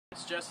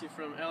Jesse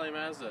from LA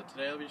Mazda.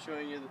 Today I'll be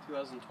showing you the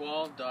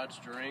 2012 Dodge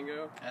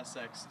Durango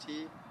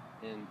SXT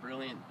in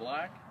brilliant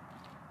black.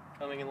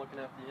 Coming and looking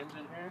at the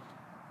engine here.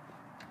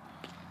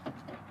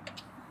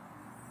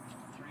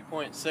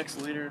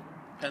 3.6 liter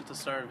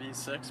Pentastar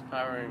V6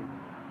 powering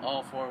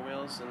all four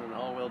wheels in an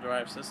all-wheel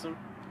drive system.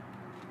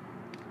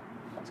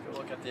 Let's go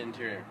look at the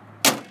interior.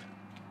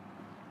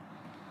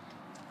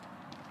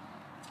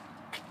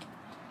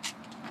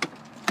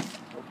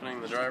 Opening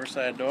the driver's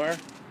side door.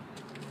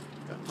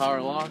 Got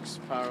power locks,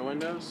 power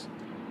windows,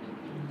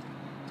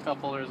 cup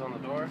holders on the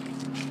door,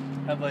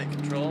 headlight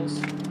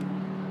controls,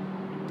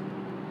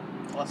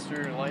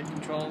 cluster light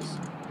controls.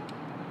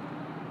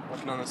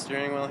 Looking on the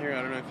steering wheel here,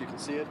 I don't know if you can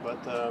see it, but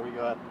we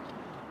got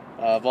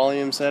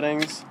volume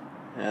settings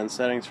and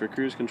settings for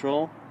cruise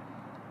control.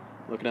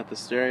 Looking at the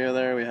stereo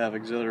there, we have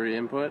auxiliary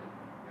input.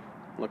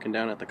 Looking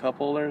down at the cup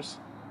holders,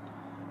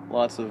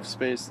 lots of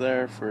space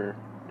there for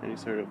any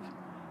sort of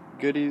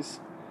goodies.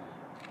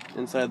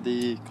 Inside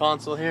the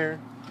console here,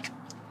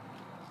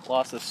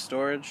 lots of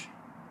storage.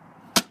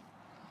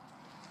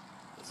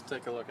 Let's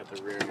take a look at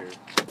the rear here.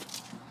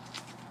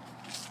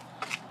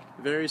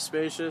 Very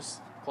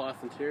spacious cloth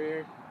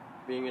interior.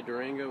 Being a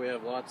Durango, we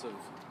have lots of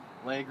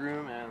leg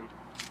room and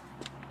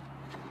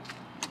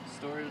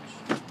storage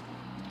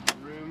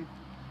room.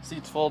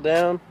 Seats fold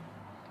down.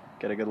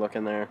 Get a good look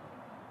in there.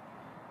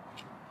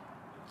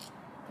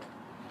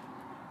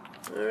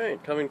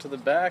 Alright, coming to the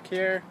back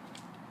here.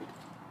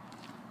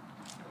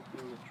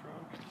 Opening the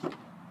trunk.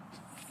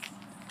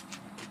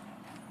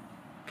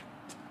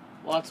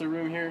 Lots of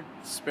room here.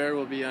 Spare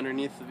will be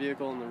underneath the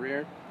vehicle in the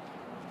rear.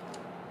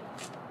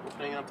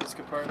 Opening up this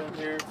compartment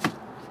here,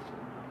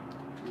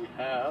 we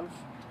have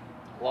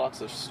lots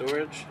of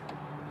storage.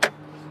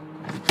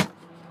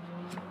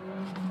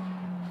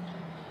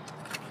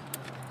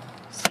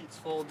 Seats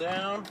fold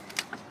down,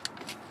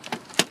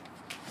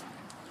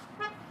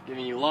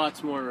 giving you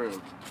lots more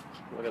room.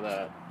 Look at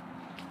that.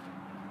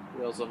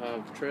 We also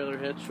have trailer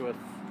hitch with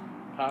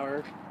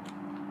power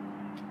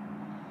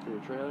to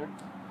your trailer.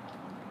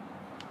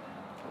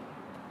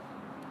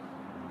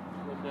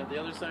 Looking at the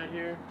other side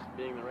here,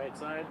 being the right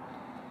side,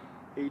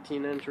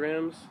 18-inch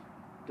rims,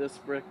 disc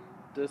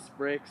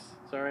brakes,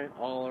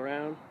 all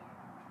around.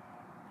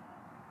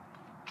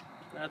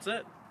 That's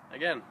it.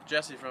 Again,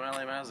 Jesse from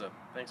LA Mazda.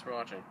 Thanks for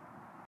watching.